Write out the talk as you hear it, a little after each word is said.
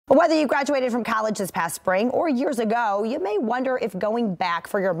But whether you graduated from college this past spring or years ago, you may wonder if going back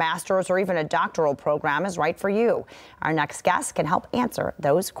for your master's or even a doctoral program is right for you. Our next guest can help answer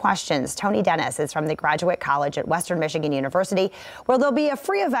those questions. Tony Dennis is from the Graduate College at Western Michigan University, where there'll be a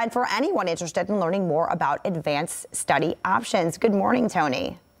free event for anyone interested in learning more about advanced study options. Good morning,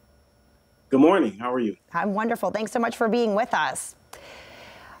 Tony. Good morning. How are you? I'm wonderful. Thanks so much for being with us.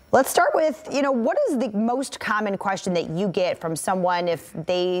 Let's start with, what is the most common question that you get from someone if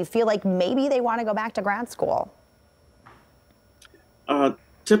they feel like maybe they want to go back to grad school?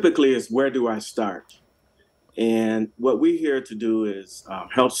 Typically, it's where do I start? And what we're here to do is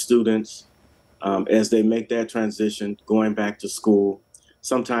help students as they make that transition, going back to school.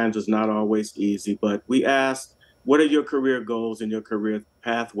 Sometimes it's not always easy, but we ask, what are your career goals and your career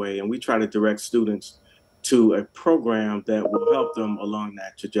pathway? And we try to direct students to a program that will help them along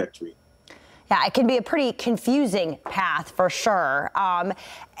that trajectory. Yeah, it can be a pretty confusing path for sure.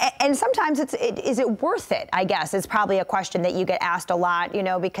 And sometimes is it worth it, I guess, is probably a question that you get asked a lot,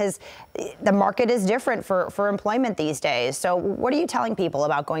 because the market is different for employment these days. So what are you telling people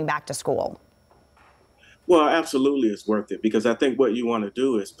about going back to school? Well, absolutely it's worth it, because I think what you want to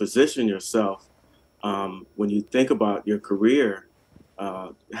do is position yourself when you think about your career,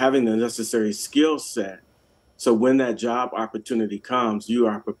 having the necessary skill set. So when that job opportunity comes, you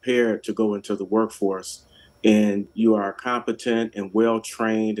are prepared to go into the workforce and you are competent and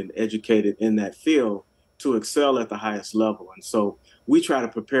well-trained and educated in that field to excel at the highest level. And so we try to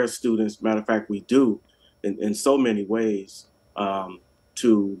prepare students, matter of fact, we do in so many ways,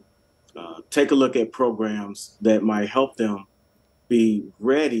 to take a look at programs that might help them be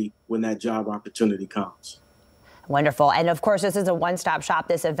ready when that job opportunity comes. Wonderful. And of course, this is a one-stop shop,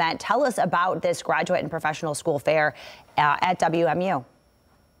 this event. Tell us about this graduate and professional school fair at WMU.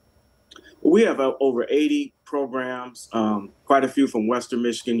 We have over 80 programs, quite a few from Western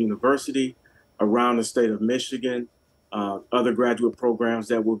Michigan University, around the state of Michigan, other graduate programs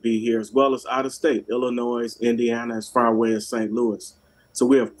that will be here, as well as out of state, Illinois, Indiana, as far away as St. Louis. So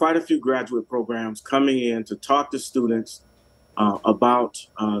we have quite a few graduate programs coming in to talk to students about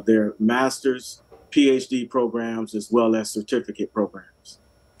their master's, PhD programs, as well as certificate programs.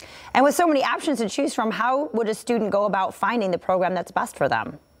 And with so many options to choose from, how would a student go about finding the program that's best for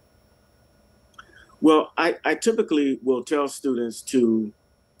them? Well, I typically will tell students to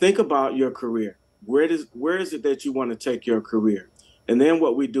think about your career. Where is it that you want to take your career? And then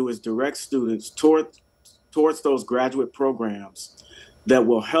what we do is direct students towards those graduate programs that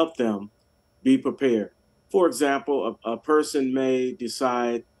will help them be prepared. For example, a person may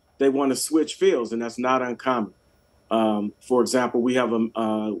decide they want to switch fields, and that's not uncommon. For example, we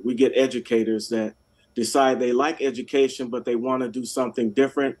get educators that decide they like education, but they want to do something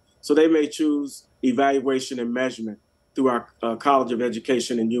different. So they may choose evaluation and measurement through our College of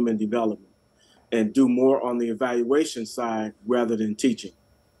Education and Human Development and do more on the evaluation side rather than teaching.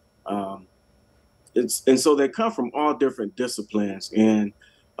 And so they come from all different disciplines. And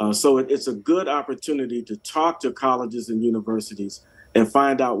so it's a good opportunity to talk to colleges and universities and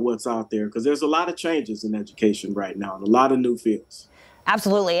find out what's out there, because there's a lot of changes in education right now and a lot of new fields.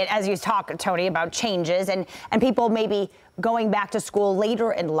 Absolutely. And as you talk, Tony, about changes and people maybe going back to school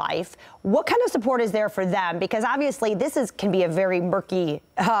later in life, what kind of support is there for them? Because obviously this can be a very murky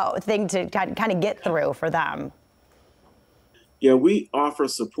thing to kind of get through for them. Yeah, we offer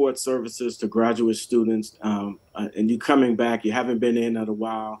support services to graduate students, and you coming back, you haven't been in a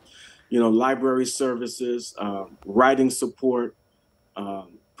while, library services, writing support,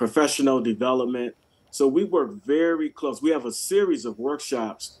 professional development. So we work very close. We have a series of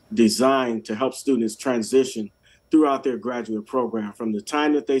workshops designed to help students transition throughout their graduate program from the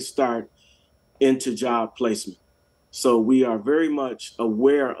time that they start into job placement. So we are very much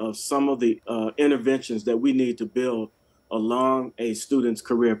aware of some of the interventions that we need to build along a student's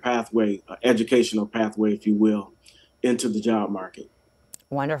career pathway, educational pathway, if you will, into the job market.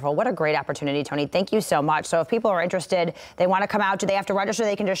 Wonderful. What a great opportunity, Tony. Thank you so much. So if people are interested, they want to come out, do they have to register?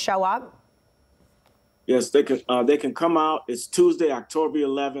 They can just show up? Yes, they can come out. It's Tuesday, October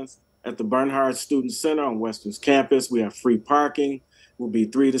 11th at the Bernhard Student Center on Western's campus. We have free parking. It will be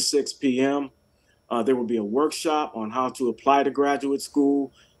 3 to 6 p.m. There will be a workshop on how to apply to graduate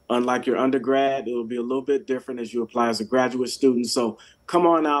school. Unlike your undergrad, it will be a little bit different as you apply as a graduate student. So come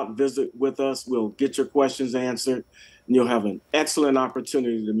on out, visit with us. We'll get your questions answered. And you'll have an excellent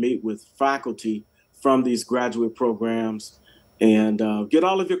opportunity to meet with faculty from these graduate programs and get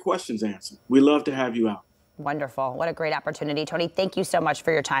all of your questions answered. We love to have you out. Wonderful. What a great opportunity. Tony, thank you so much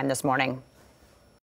for your time this morning.